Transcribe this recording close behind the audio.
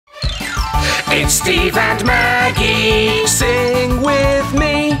It's Steve and Maggie. Sing with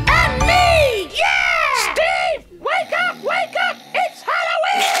me. And me! Yeah! Steve, wake up, it's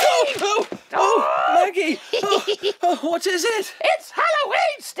Halloween! Maggie! What is it? It's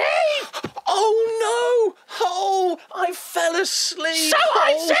Halloween, Steve! Oh no! Oh, I fell asleep. So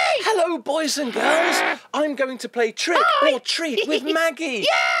I see! Hello, boys and girls. I'm going to play trick or treat with Maggie.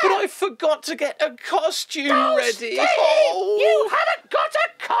 Yeah! But I forgot to get a costume ready. Steve, you haven't got a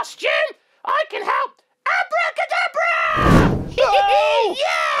costume! I can help! Abracadabra! Oh!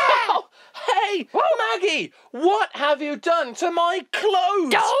 Yeah! Oh, hey, Maggie, what have you done to my clothes?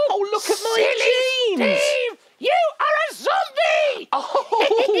 Don't Look at my silly jeans. Steve, you are a zombie!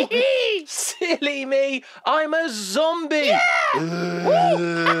 Oh, silly me, I'm a zombie.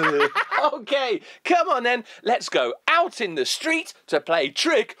 Yeah! Okay, come on then, let's go out in the street to play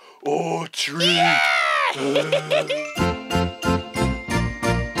trick or treat. Yeah!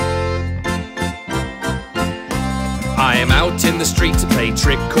 I am out in the street to play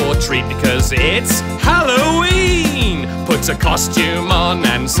trick or treat because it's Halloween. Put a costume on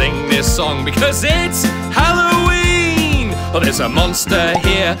and sing this song because it's Halloween. Oh, there's a monster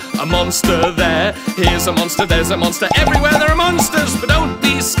here, a monster there. Here's a monster, there's a monster. Everywhere there are monsters, but don't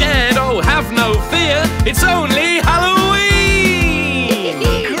be scared. Oh, have no fear. It's only Halloween.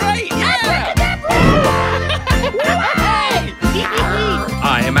 Great, yeah!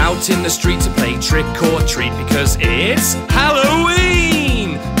 I am out in the street to play trick or treat because it's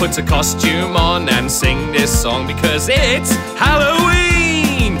Halloween. Put a costume on and sing this song because it's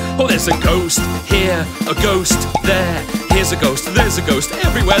Halloween. Oh, there's a ghost here, a ghost there. Here's a ghost, there's a ghost.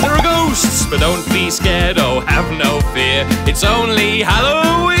 Everywhere there are ghosts, but don't be scared. Oh, have no fear. It's only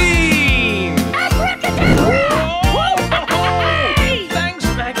Halloween. Thanks,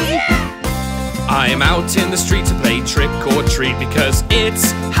 Maggie. I am out in the street to play trick or treat because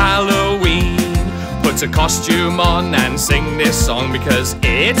it's Halloween. Put a costume on and sing this song because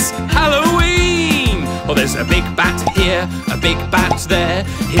it's Halloween. Oh, there's a big bat here, a big bat there.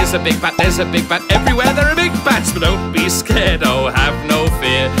 Here's a big bat, there's a big bat. Everywhere there are big bats, but don't be scared. Oh, have no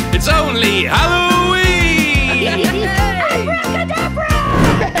fear. It's only Halloween.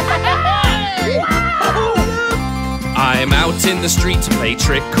 I'm out in the street to play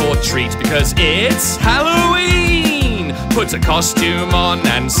trick or treat because it's Halloween. Put a costume on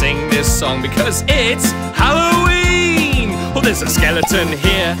and sing this song because it's Halloween. Oh, there's a skeleton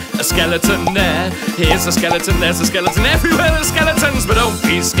here, a skeleton there. Here's a skeleton, there's a skeleton. Everywhere there are skeletons, but don't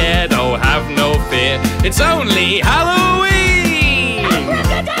be scared. Oh, have no fear. It's only Halloween.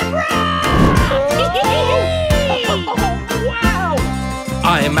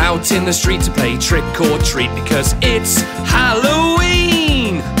 I am out in the street to play trick or treat because it's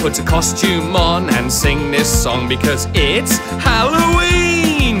Halloween. Put a costume on and sing this song because it's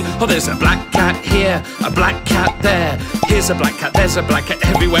Halloween. Oh, there's a black cat here, a black cat there. Here's a black cat, there's a black cat.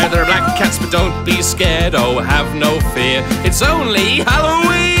 Everywhere there are black cats, but don't be scared. Oh, have no fear. It's only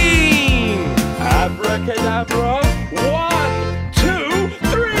Halloween. Abracadabra. 1, 2,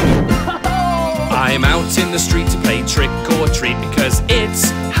 3. I'm out in the street to play trick or treat because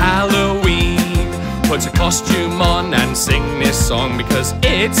it's Halloween. Put a costume on and sing this song because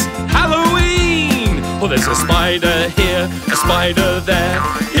it's Halloween. Oh, there's a spider here, a spider there.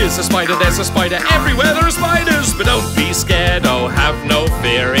 Here's a spider, there's a spider. Everywhere there are spiders, but don't be scared. Oh, have no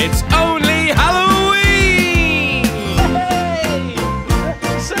fear. It's only Halloween. Hey!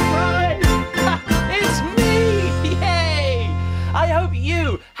 Surprise! It's me! Yay! I hope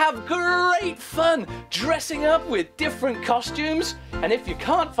you have great fun dressing up with different costumes. And if you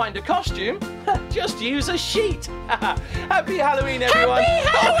can't find a costume, just use a sheet. Happy Halloween, everyone!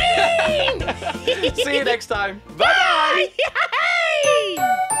 Happy Halloween! See you next time. Bye-bye! Bye.